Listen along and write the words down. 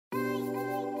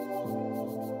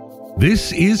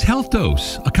This is Health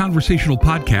Dose, a conversational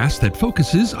podcast that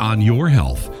focuses on your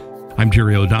health. I'm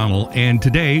Jerry O'Donnell, and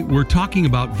today we're talking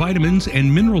about vitamins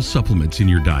and mineral supplements in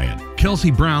your diet.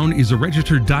 Kelsey Brown is a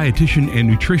registered dietitian and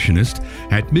nutritionist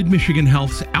at Mid-Michigan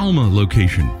Health's Alma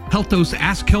location. Health Dose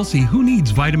asks Kelsey who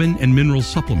needs vitamin and mineral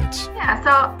supplements. Yeah,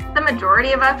 so the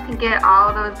majority of us can get all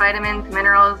of those vitamins,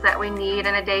 minerals that we need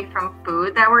in a day from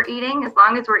food that we're eating, as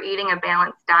long as we're eating a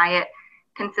balanced diet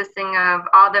consisting of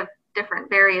all the different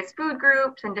various food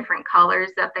groups and different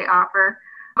colors that they offer.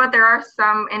 But there are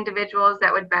some individuals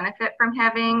that would benefit from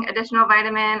having additional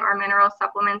vitamin or mineral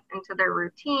supplements into their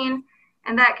routine.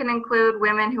 And that can include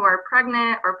women who are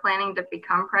pregnant or planning to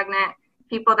become pregnant,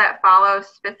 people that follow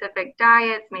specific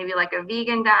diets, maybe like a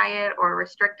vegan diet or a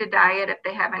restricted diet if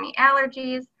they have any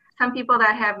allergies. Some people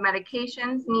that have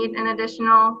medications need an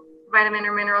additional vitamin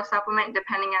or mineral supplement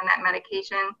depending on that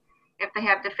medication. If they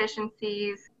have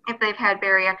deficiencies, if they've had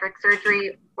bariatric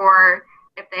surgery, or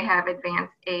if they have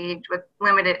advanced age with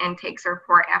limited intakes or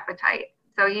poor appetite.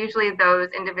 So usually those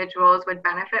individuals would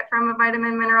benefit from a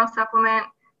vitamin mineral supplement,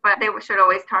 but they should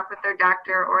always talk with their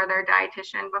doctor or their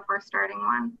dietitian before starting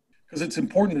one. Because it's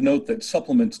important to note that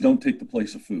supplements don't take the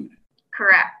place of food.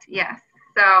 Correct, yes.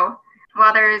 So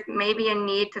while there's maybe a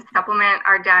need to supplement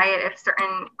our diet if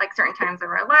certain times of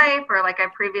our life, or like I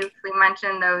previously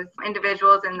mentioned, those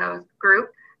individuals in those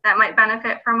groups that might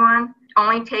benefit from one,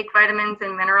 only take vitamins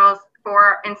and minerals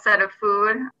instead of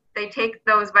food. They take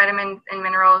those vitamins and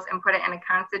minerals and put it in a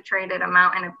concentrated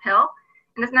amount in a pill.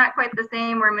 And it's not quite the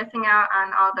same. We're missing out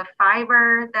on all the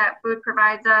fiber that food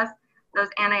provides us, those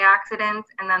antioxidants,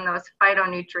 and then those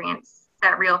phytonutrients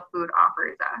that real food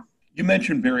offers us. You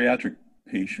mentioned bariatric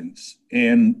patients,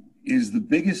 and is the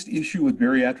biggest issue with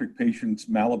bariatric patients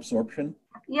malabsorption?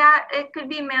 Yeah, it could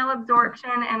be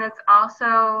malabsorption, and it's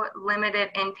also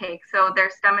limited intake. So their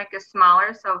stomach is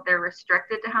smaller, so they're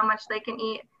restricted to how much they can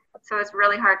eat. So it's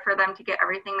really hard for them to get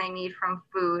everything they need from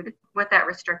food with that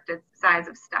restricted size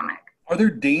of stomach. Are there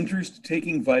dangers to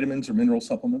taking vitamins or mineral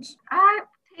supplements?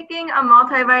 Taking a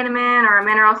multivitamin or a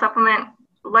mineral supplement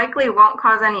likely won't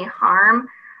cause any harm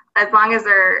as long as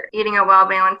they're eating a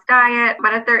well-balanced diet.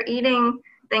 But if they're eating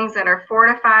things that are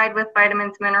fortified with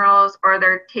vitamins, minerals, or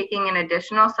they're taking an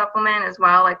additional supplement as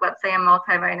well, like let's say a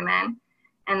multivitamin,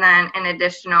 and then an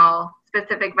additional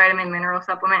specific vitamin mineral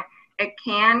supplement, it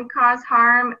can cause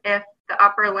harm if the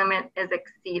upper limit is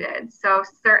exceeded. So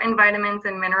certain vitamins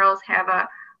and minerals have a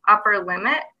upper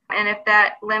limit, and if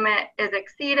that limit is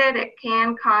exceeded, it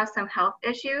can cause some health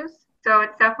issues. So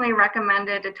it's definitely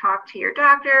recommended to talk to your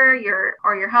doctor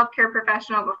or your healthcare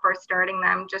professional before starting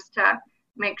them, just to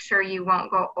make sure you won't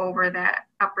go over that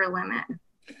upper limit.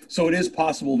 So it is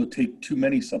possible to take too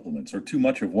many supplements or too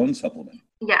much of one supplement?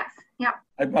 Yes. Yep.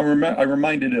 I'm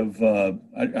reminded of, I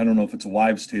don't know if it's a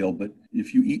wives' tale, but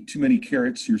if you eat too many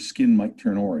carrots, your skin might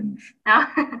turn orange. Yeah,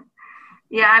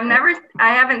 I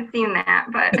haven't seen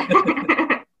that, but.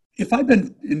 If I've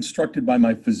been instructed by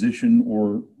my physician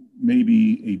or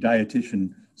maybe a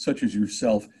dietitian such as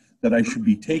yourself that I should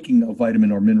be taking a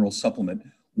vitamin or mineral supplement,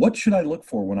 what should I look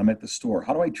for when I'm at the store?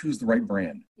 How do I choose the right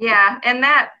brand? Yeah, and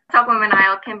that supplement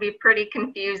aisle can be pretty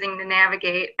confusing to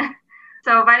navigate.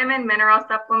 So vitamin mineral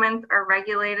supplements are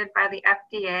regulated by the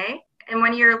FDA. And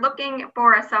when you're looking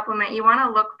for a supplement, you want to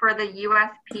look for the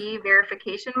USP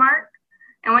verification mark.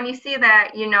 And when you see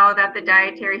that, you know that the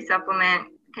dietary supplement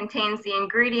contains the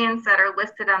ingredients that are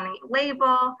listed on the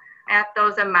label at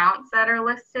those amounts that are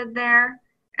listed there.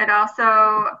 It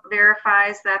also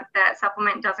verifies that that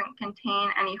supplement doesn't contain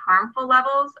any harmful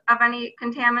levels of any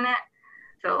contaminant.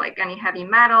 So like any heavy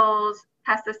metals,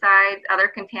 pesticides, other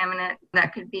contaminants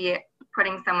that could be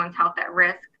putting someone's health at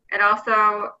risk. It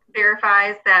also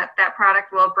verifies that that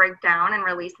product will break down and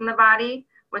release in the body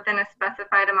within a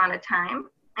specified amount of time,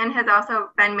 and has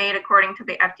also been made according to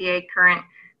the FDA current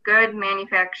good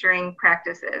manufacturing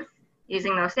practices,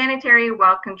 using those sanitary,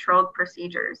 well-controlled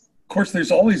procedures. Of course,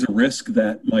 there's always a risk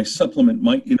that my supplement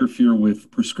might interfere with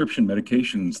prescription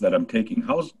medications that I'm taking.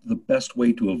 How's the best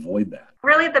way to avoid that?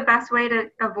 Really, the best way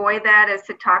to avoid that is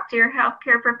to talk to your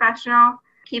healthcare professional.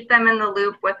 Keep them in the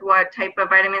loop with what type of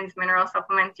vitamins, mineral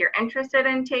supplements you're interested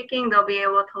in taking. They'll be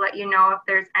able to let you know if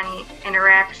there's any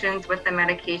interactions with the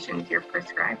medications you're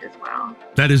prescribed as well.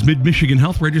 That is Mid-Michigan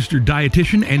Health registered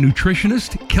dietitian and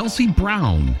nutritionist Kelsey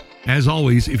Brown. As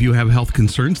always, if you have health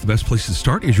concerns, the best place to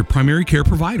start is your primary care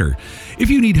provider. If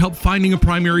you need help finding a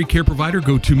primary care provider,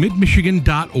 go to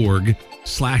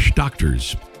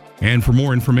midmichigan.org/doctors. And for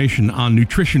more information on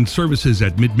nutrition services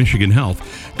at Mid-Michigan Health,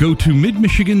 go to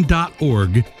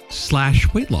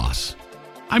midmichigan.org/weight loss.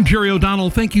 I'm Jerry O'Donnell.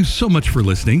 Thank you so much for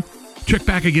listening. Check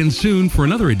back again soon for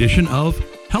another edition of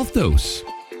Health Dose.